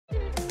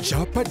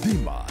Chapa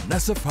Dima na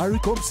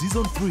Safaricom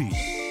Season 3.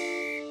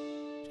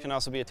 It can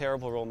also be a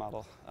terrible role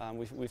model.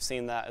 We've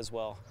sseen that as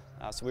well.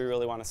 So we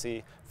really want to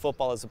see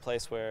football as a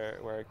place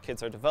where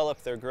kids are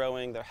developed, they're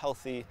growing, they're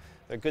healthy,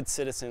 they're good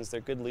citizens,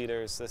 they're good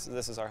leaders.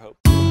 This is our hope.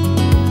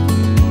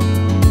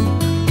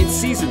 In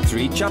Season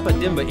 3, Chapa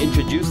Dimba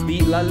introduced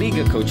the La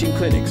Liga coaching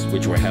clinics,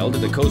 which were held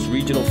at the Coast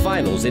Regional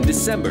Finals in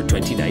December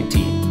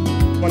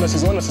 2019. Wana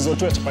season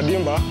 2 ya Chapa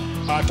Dimba,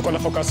 tuko na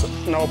focus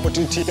na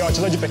opportunity ya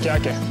wachezaji peke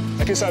yake.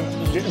 Lakini sasa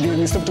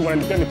ni step tu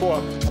wanalipia ni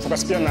poa,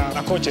 focus pia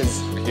na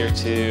coaches. We're here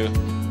to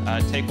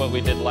take what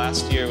we did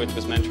last year, which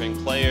was mentoring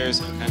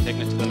players, and kind of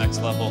taking it to the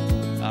next level.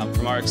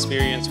 From our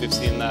experience, we've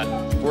seen that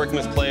working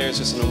with players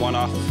just in a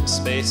one-off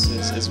space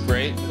is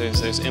great.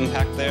 There's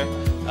impact there,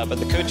 but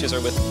the coaches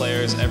are with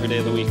players every day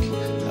of the week.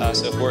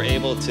 So if we're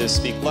able to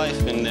speak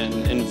life and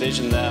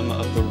envision them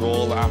of the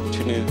role and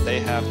opportunity that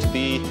they have to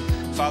be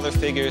father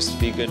figures, to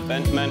be good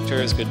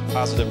mentors, good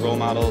positive role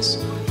models,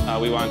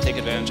 we want to take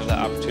advantage of that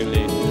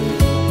opportunity.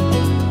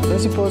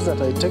 Principles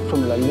that I take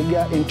from La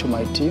Liga into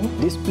my team: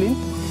 discipline,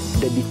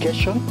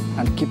 dedication,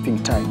 and keeping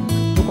time.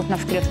 Tuko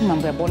tunafikiria tu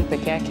mambo ya ball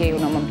peke yake,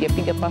 unamwambia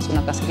piga pass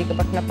unakasirika,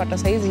 but tunapata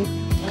saizi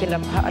kila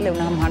pale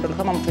unamhandle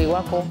kama mtu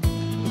wako,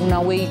 una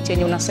way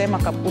chenye unasema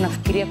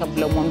unafikiria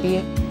kabla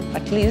umwambie,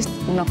 at least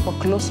unakuwa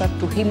closer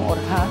to him or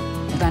her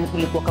than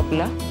ulikuwa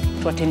kabla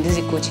to attend this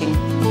coaching.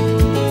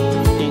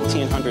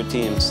 1,800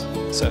 teams.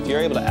 So if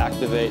you're able to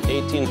activate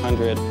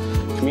 1,800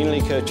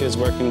 community coaches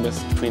working with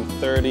between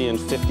 30 and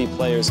 50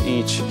 players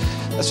each,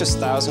 that's just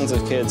thousands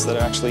of kids that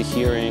are actually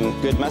hearing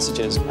good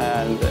messages.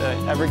 And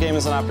every game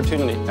is an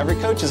opportunity. Every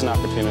coach is an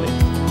opportunity.